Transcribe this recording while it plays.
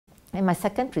And my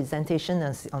second presentation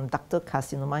is on ductal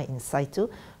carcinoma in situ,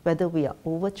 whether we are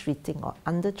over-treating or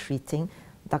under-treating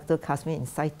ductal carcinoma in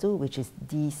situ, which is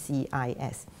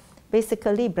DCIS.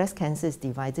 Basically, breast cancer is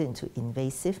divided into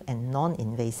invasive and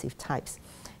non-invasive types.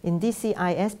 In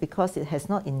DCIS, because it has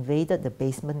not invaded the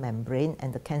basement membrane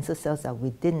and the cancer cells are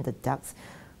within the ducts,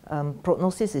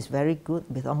 prognosis is very good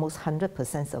with almost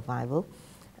 100% survival.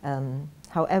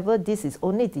 However, this is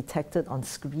only detected on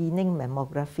screening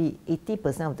mammography,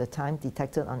 80% of the time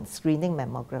detected on screening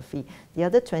mammography. The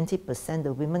other 20%,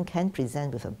 the women can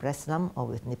present with a breast lump or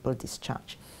with nipple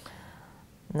discharge.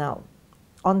 Now,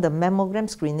 on the mammogram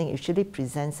screening, it usually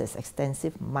presents as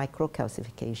extensive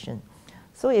microcalcification.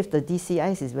 So if the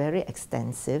DCIS is very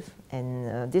extensive,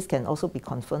 and this can also be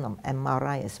confirmed on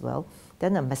MRI as well,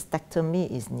 then a mastectomy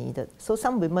is needed. So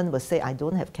some women will say, I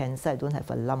don't have cancer, I don't have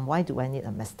a lump, why do I need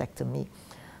a mastectomy?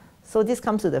 So this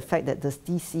comes to the fact that does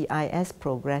DCIS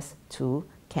progress to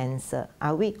cancer?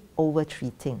 Are we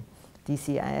over-treating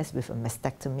DCIS with a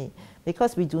mastectomy?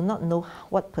 Because we do not know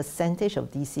what percentage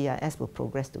of DCIS will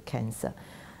progress to cancer.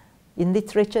 In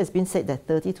literature, it's been said that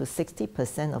 30 to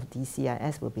 60% of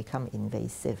DCIS will become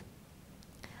invasive.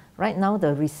 Right now,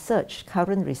 the research,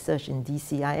 current research in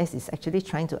DCIS is actually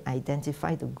trying to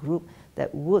identify the group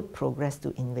that would progress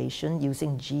to invasion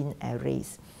using gene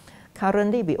arrays.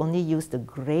 Currently, we only use the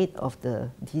grade of the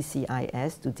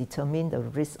DCIS to determine the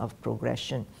risk of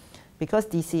progression, because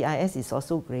DCIS is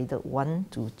also graded 1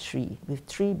 to 3, with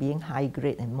 3 being high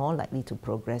grade and more likely to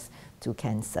progress to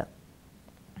cancer.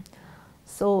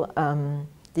 So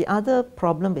the other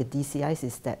problem with DCIS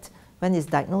is that when it's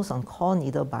diagnosed on core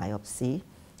needle biopsy,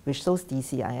 which shows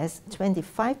DCIS,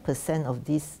 25% of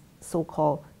these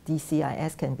so-called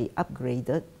DCIS can be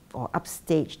upgraded or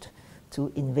upstaged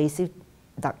to invasive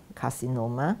duct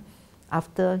carcinoma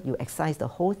after you excise the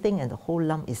whole thing and the whole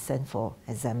lump is sent for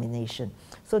examination.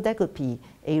 So there could be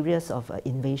areas of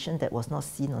invasion that was not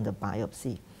seen on the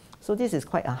biopsy. So this is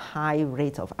quite a high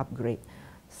rate of upgrade.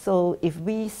 So if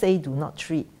we say do not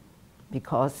treat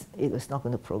because it is not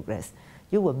going to progress,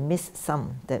 you will miss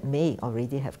some that may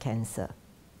already have cancer.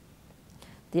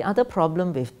 The other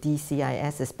problem with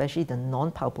DCIS, especially the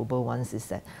non-palpable ones, is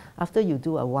that after you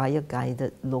do a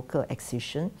wire-guided local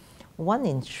excision, 1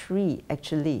 in 3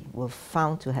 actually were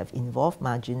found to have involved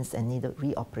margins and needed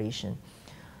reoperation.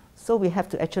 So we have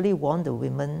to actually warn the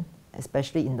women,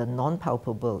 especially in the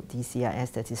non-palpable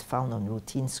DCIS that is found on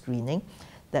routine screening,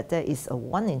 that there is a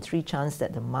 1 in 3 chance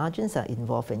that the margins are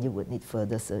involved and you would need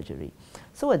further surgery.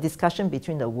 So a discussion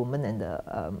between the woman and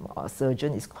the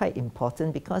surgeon is quite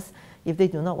important, because if they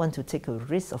do not want to take a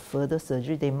risk of further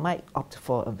surgery, they might opt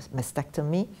for a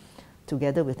mastectomy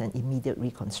together with an immediate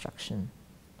reconstruction,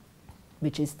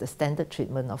 which is the standard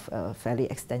treatment of a fairly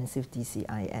extensive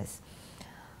DCIS.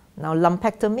 Now,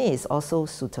 lumpectomy is also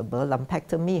suitable.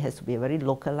 Lumpectomy has to be a very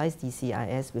localized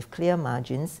DCIS with clear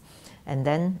margins, and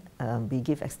then we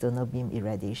give external beam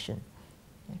irradiation.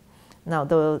 Okay. Now,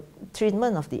 the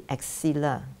treatment of the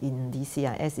axilla in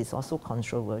DCIS is also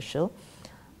controversial.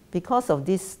 Because of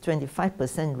this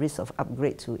 25% risk of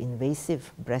upgrade to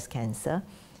invasive breast cancer,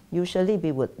 usually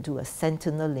we would do a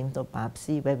sentinel lymph node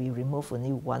biopsy where we remove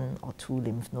only 1 or 2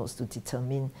 lymph nodes to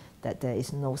determine that there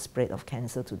is no spread of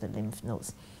cancer to the lymph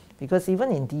nodes. Because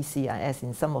even in DCIS,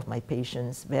 in some of my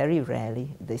patients, very rarely,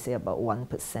 they say about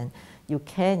 1%, you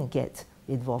can get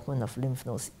involvement of lymph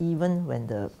nodes even when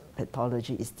the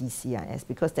pathology is DCIS,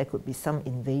 because there could be some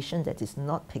invasion that is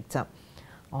not picked up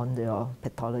on the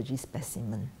pathology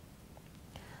specimen.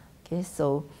 Okay,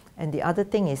 so, and the other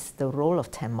thing is the role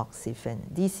of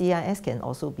tamoxifen. DCIS can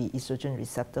also be estrogen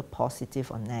receptor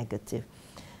positive or negative.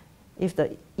 If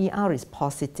the ER is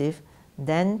positive,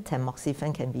 then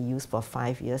tamoxifen can be used for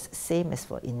 5 years, same as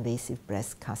for invasive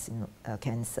breast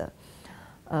cancer.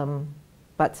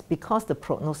 But because the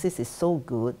prognosis is so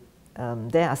good,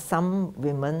 there are some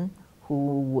women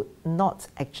who would not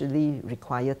actually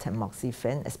require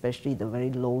tamoxifen, especially the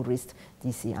very low-risk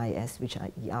DCIS, which are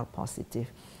ER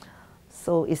positive.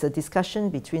 So it's a discussion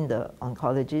between the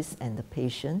oncologist and the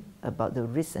patient about the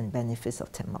risks and benefits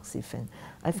of tamoxifen.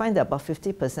 I find that about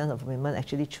 50% of women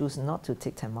actually choose not to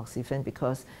take tamoxifen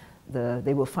because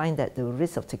they will find that the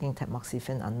risks of taking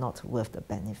tamoxifen are not worth the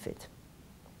benefit.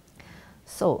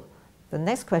 So the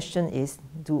next question is,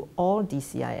 do all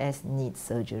DCIS need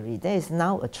surgery? There is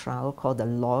now a trial called the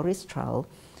LORIS trial,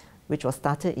 which was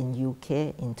started in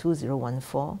UK in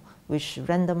 2014, which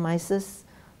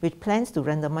plans to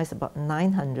randomize about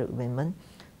 900 women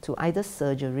to either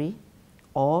surgery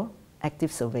or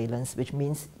active surveillance, which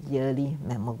means yearly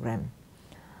mammogram.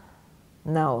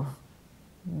 Now,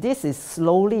 this is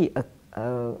slowly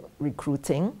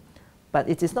recruiting, But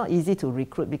it is not easy to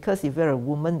recruit because if you're a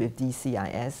woman with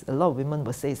DCIS, a lot of women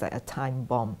will say it's like a time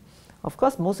bomb. Of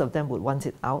course, most of them would want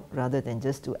it out rather than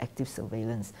just do active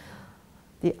surveillance.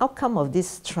 The outcome of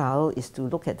this trial is to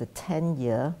look at the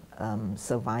 10-year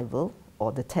survival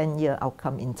or the 10-year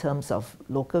outcome in terms of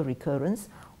local recurrence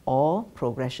or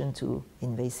progression to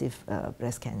invasive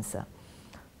breast cancer.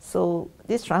 So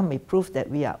this trial may prove that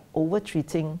we are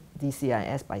over-treating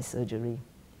DCIS by surgery.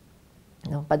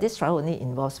 No, but this trial only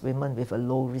involves women with a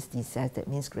low-risk DCIS, that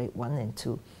means grade 1 and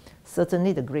 2.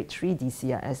 Certainly the grade 3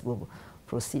 DCIS will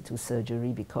proceed to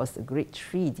surgery because the grade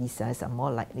 3 DCIS are more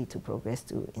likely to progress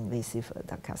to invasive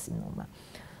duct carcinoma.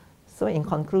 So in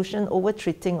conclusion,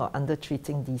 over-treating or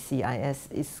under-treating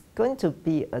DCIS is going to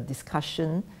be a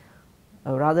discussion,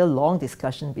 a rather long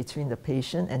discussion between the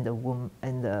patient and the woman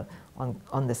and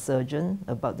on the surgeon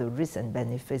about the risks and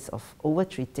benefits of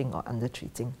over-treating or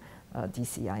under-treating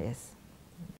DCIS.